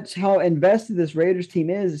how invested this Raiders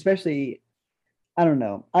team is, especially, I don't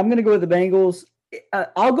know. I'm going to go with the Bengals.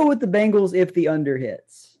 I'll go with the Bengals if the under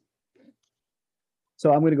hits.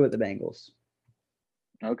 So I'm going to go with the Bengals.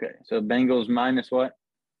 Okay. So Bengals minus what?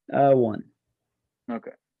 1.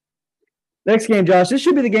 Okay. Next game, Josh. This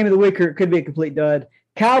should be the game of the week, or it could be a complete dud.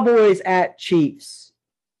 Cowboys at Chiefs.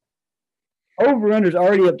 Over-under is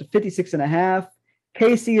already up to 56.5.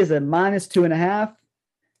 KC is a minus 2.5.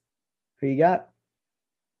 Who you got?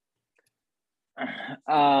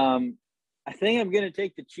 I think I'm going to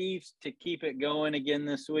take the Chiefs to keep it going again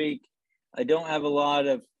this week. I don't have a lot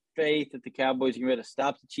of faith that the Cowboys are going to be able to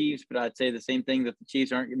stop the Chiefs, but I'd say the same thing that the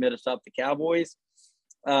Chiefs aren't going to be able to stop the Cowboys.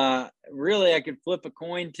 Really, I could flip a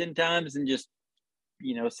coin 10 times and just,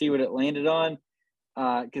 see what it landed on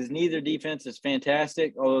because neither defense is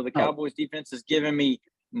fantastic, although the Cowboys defense has given me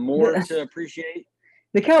more to appreciate.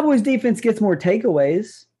 The Cowboys defense gets more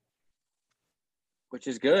takeaways. Which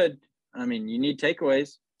is good. I mean, you need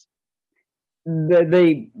takeaways.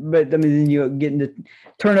 Then you get into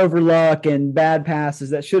turnover luck and bad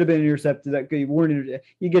passes that should have been intercepted that weren't.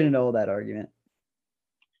 You get into all that argument.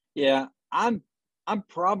 Yeah, I'm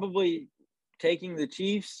probably taking the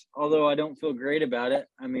Chiefs, although I don't feel great about it.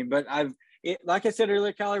 I mean, but like I said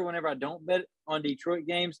earlier, Kyler, whenever I don't bet on Detroit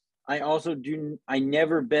games, I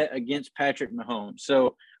never bet against Patrick Mahomes.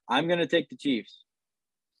 So I'm going to take the Chiefs.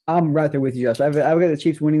 I'm right there with you, Josh. I've got the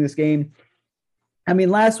Chiefs winning this game. I mean,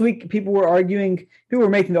 last week people were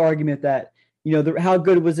making the argument that, how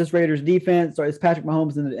good was this Raiders defense, or is Patrick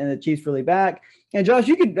Mahomes and the Chiefs really back? And Josh,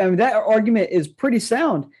 that argument is pretty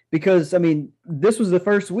sound because, this was the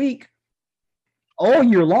first week all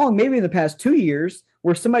year long, maybe in the past 2 years,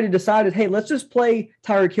 where somebody decided, hey, let's just play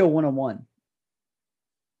Tyreek Hill one-on-one.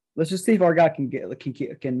 Let's just see if our guy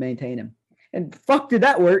can maintain him. And fuck, did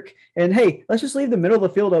that work? And hey, let's just leave the middle of the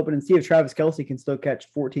field open and see if Travis Kelce can still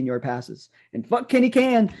catch 14-yard passes. And fuck, Kenny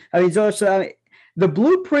can. I mean, the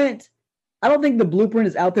blueprint. I don't think the blueprint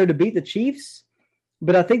is out there to beat the Chiefs,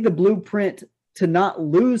 but I think the blueprint to not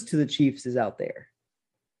lose to the Chiefs is out there.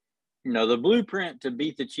 No, the blueprint to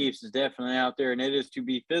beat the Chiefs is definitely out there, and it is to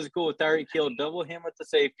be physical with Tyreek Hill, double him with the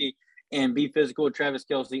safety, and be physical with Travis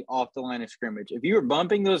Kelce off the line of scrimmage. If you are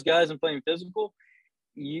bumping those guys and playing physical,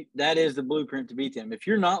 that is the blueprint to beat them. If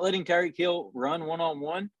you're not letting Tyreek Hill run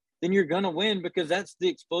one-on-one, then you're going to win because that's the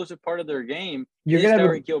explosive part of their game. You're going to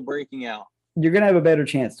Tyreek Hill breaking out. You're going to have a better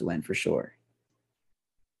chance to win for sure.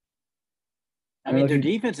 I mean, their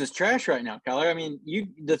defense is trash right now, Kyler. I mean,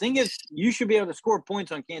 the thing is, you should be able to score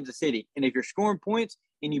points on Kansas City. And if you're scoring points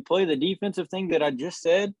and you play the defensive thing that I just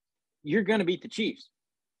said, you're going to beat the Chiefs.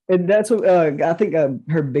 And that's what I think I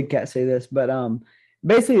heard Big Cat say this, but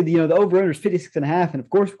basically, the over-under is 56.5, and of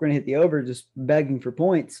course we're going to hit the over, just begging for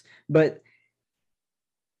points. But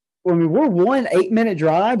I mean, we're 1 8-minute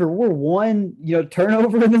drive, or we're 1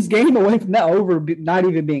 turnover in this game away from that over not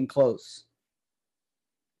even being close.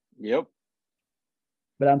 Yep.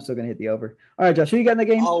 But I'm still going to hit the over. All right, Josh, who you got in the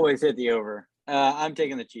game? Always hit the over. I'm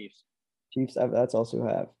taking the Chiefs. Chiefs, that's also who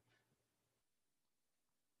I have.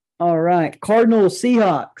 All right, Cardinals,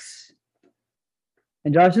 Seahawks.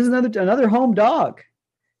 And Josh, this is another home dog.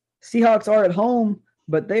 Seahawks are at home,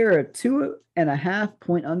 but they are a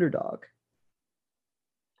 2.5-point underdog.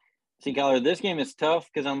 See, Kyler, this game is tough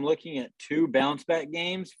because I'm looking at 2 bounce-back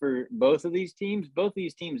games for both of these teams. Both of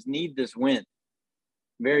these teams need this win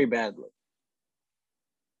very badly.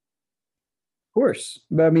 Of course.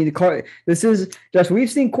 But, I mean, this is – Josh, we've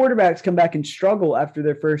seen quarterbacks come back and struggle after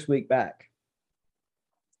their first week back.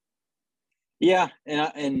 Yeah,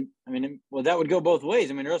 and I mean, well, that would go both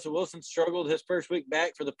ways. I mean, Russell Wilson struggled his first week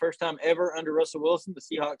back for the first time ever under Russell Wilson. The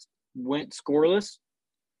Seahawks went scoreless.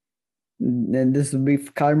 And this would be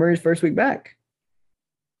Kyler Murray's first week back.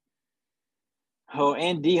 Oh,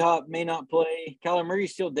 and D-Hop may not play. Kyler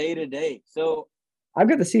Murray's still day-to-day. So I've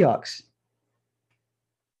got the Seahawks.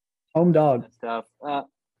 Home dog. That's tough.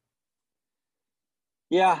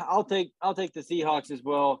 Yeah, I'll take the Seahawks as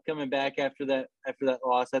well. Coming back after that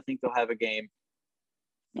loss, I think they'll have a game.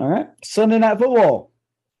 All right, Sunday Night Football.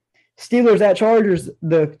 Steelers at Chargers.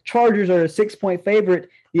 The Chargers are a 6-point favorite.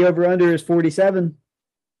 The over/under is 47.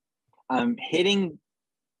 I'm hitting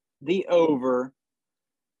the over,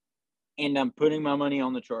 and I'm putting my money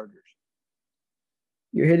on the Chargers.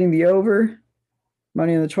 You're hitting the over,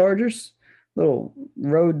 money on the Chargers. Little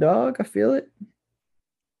road dog, I feel it.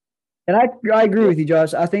 And I agree with you,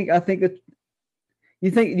 Josh. I think that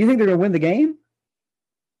you think they're going to win the game?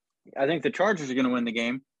 I think the Chargers are going to win the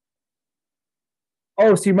game.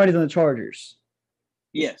 Oh, so your money's on the Chargers?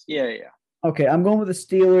 Yes. Yeah. Okay, I'm going with the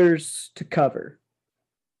Steelers to cover.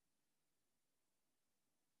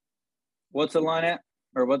 What's the line at?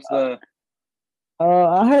 Or what's the?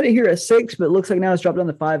 I had it here at 6, but it looks like now it's dropped down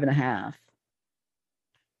to 5.5.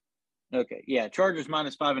 Okay, yeah, Chargers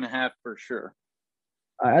minus 5.5 for sure.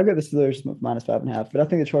 I've got the Steelers minus 5.5, but I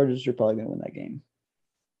think the Chargers are probably going to win that game.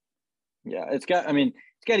 Yeah, it's got to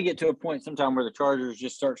get to a point sometime where the Chargers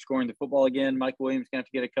just start scoring the football again. Mike Williams going to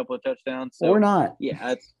have to get a couple of touchdowns. So, or not.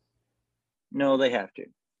 Yeah, no, they have to.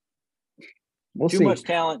 We'll see. Too much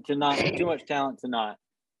talent to not.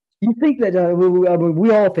 You think that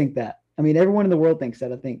we all think that. I mean, everyone in the world thinks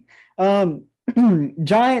that, I think.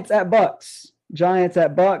 Giants at Bucks.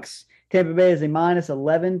 Tampa Bay is a minus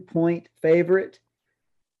 11-point favorite.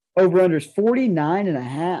 Over-under is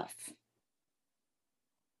 49.5.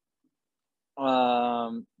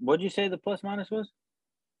 What did you say the plus minus was?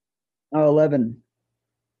 11.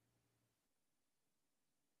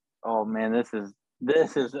 Oh man, this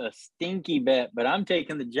is a stinky bet, but I'm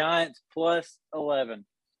taking the Giants plus 11.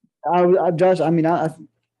 Josh, I mean, I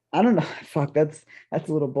don't know. Fuck, that's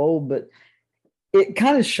a little bold, but it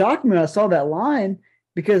kind of shocked me when I saw that line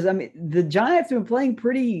because I mean the Giants have been playing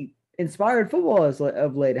pretty inspired football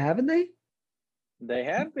of late, haven't they? They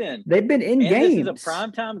have been. They've been in games. This is a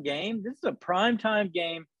primetime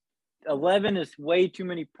game. 11 is way too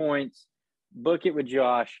many points. Book it with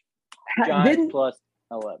Josh. Giants plus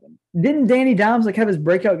 11. Didn't Danny Dimes have his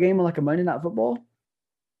breakout game on a Monday Night Football?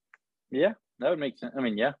 Yeah, that would make sense. I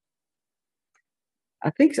mean, yeah. I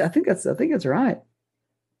think that's right.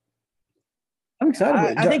 I'm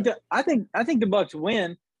excited. I think the Bucks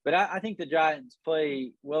win, but I think the Giants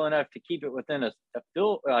play well enough to keep it within a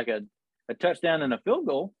touchdown and a field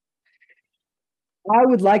goal. I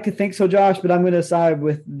would like to think so, Josh, but I'm going to side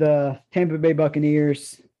with the Tampa Bay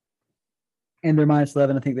Buccaneers and they're minus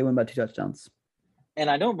 11. I think they win by 2 touchdowns. And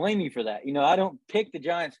I don't blame you for that. I don't pick the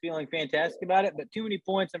Giants feeling fantastic about it, but too many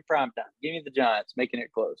points in prime time. Give me the Giants, making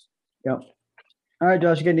it close. Yep. All right,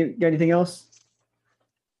 Josh, you got anything else?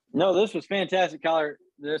 No, this was fantastic, Kyler.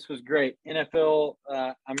 This was great. NFL,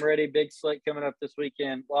 I'm ready. Big slate coming up this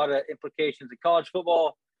weekend. A lot of implications in college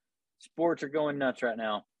football. Sports are going nuts right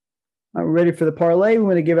now. All right, we're ready for the parlay.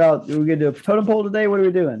 We're going to do a totem poll today. What are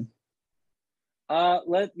we doing?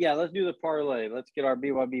 Let's do the parlay. Let's get our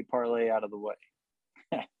BYB parlay out of the way.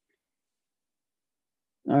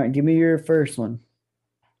 All right, give me your first one.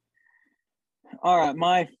 All right,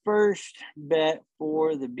 my first bet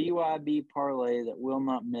for the BYB parlay that will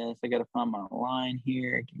not miss. I got to find my line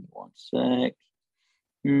here. Give me 1 sec.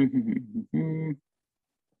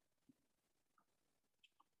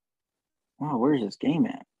 Wow, where's this game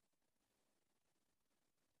at?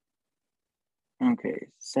 Okay,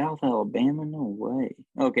 South Alabama? No way.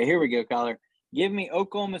 Okay, here we go, Kyler. Give me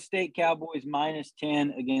Oklahoma State Cowboys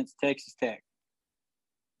 -10 against Texas Tech.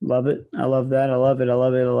 Love it. I love that. I love it. I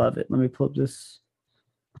love it. I love it. Let me pull up this.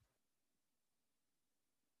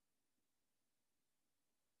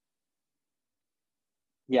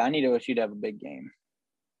 Yeah, I need OSU to have a big game.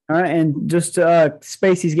 All right, and just to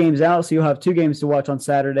space these games out, so you'll have 2 games to watch on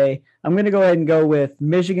Saturday. I'm going to go ahead and go with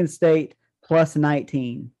Michigan State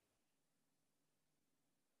 +19.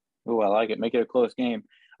 Oh, I like it. Make it a close game.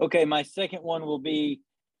 Okay, my second one will be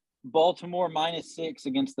Baltimore -6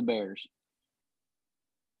 against the Bears.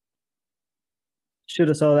 Should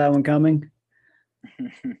have saw that one coming.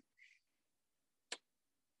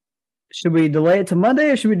 Should we delay it to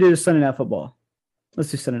Monday or should we do Sunday Night Football? Let's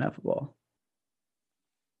do Sunday Night Football.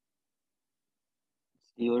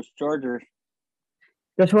 Steelers, Chargers.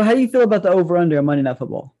 Joshua, how do you feel about the over-under on Monday Night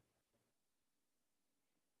Football?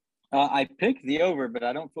 I picked the over, but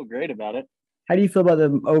I don't feel great about it. How do you feel about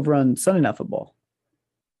the over on Sunday Night Football?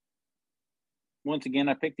 Once again,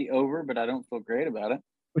 I picked the over, but I don't feel great about it.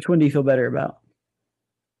 Which one do you feel better about?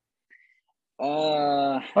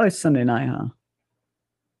 Probably Sunday night, huh?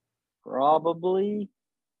 Probably.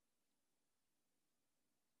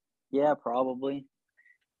 Yeah, probably.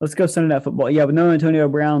 Let's go Sunday Night Football. Yeah, with no Antonio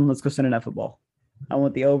Brown, let's go Sunday Night Football. I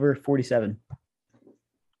want the over 47.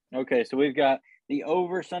 Okay, so we've got the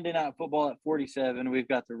over Sunday Night Football at 47. We've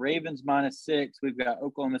got the Ravens -6. We've got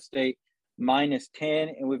Oklahoma State -10.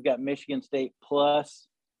 And we've got Michigan State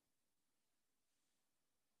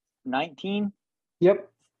 +19. Yep.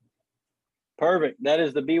 Perfect. That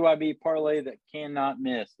is the BYB parlay that cannot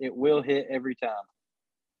miss. It will hit every time.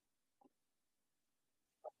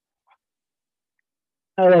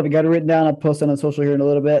 I love it. Got it written down. I'll post it on social here in a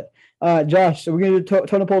little bit. Josh, so we're going to do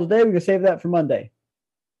totem poll today. We're going to save that for Monday.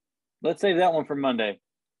 Let's save that one for Monday.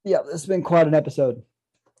 Yeah, this has been quite an episode.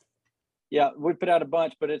 Yeah, we put out a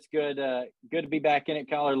bunch, but it's good. Good to be back in it,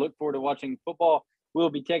 Kyler. Look forward to watching football.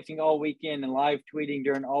 We'll be texting all weekend and live tweeting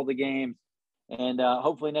during all the games. And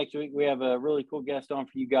hopefully next week we have a really cool guest on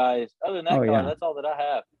for you guys. Other than that, Kyler, that's all that I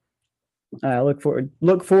have. I look forward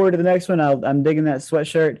to the next one. I'm digging that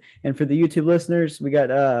sweatshirt. And for the YouTube listeners, we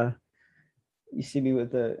got you see me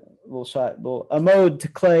with the little shot, a mode to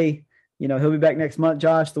Clay. He'll be back next month.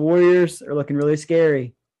 Josh, the Warriors are looking really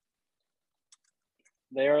scary.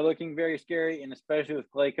 They are looking very scary, and especially with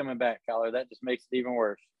Clay coming back, Kyler, that just makes it even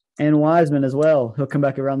worse. And Wiseman as well. He'll come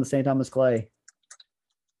back around the same time as Clay.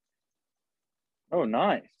 Oh,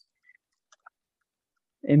 nice.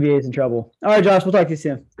 NBA's in trouble. All right, Josh, we'll talk to you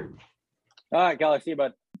soon. All right, Kyler, see you,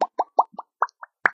 bud.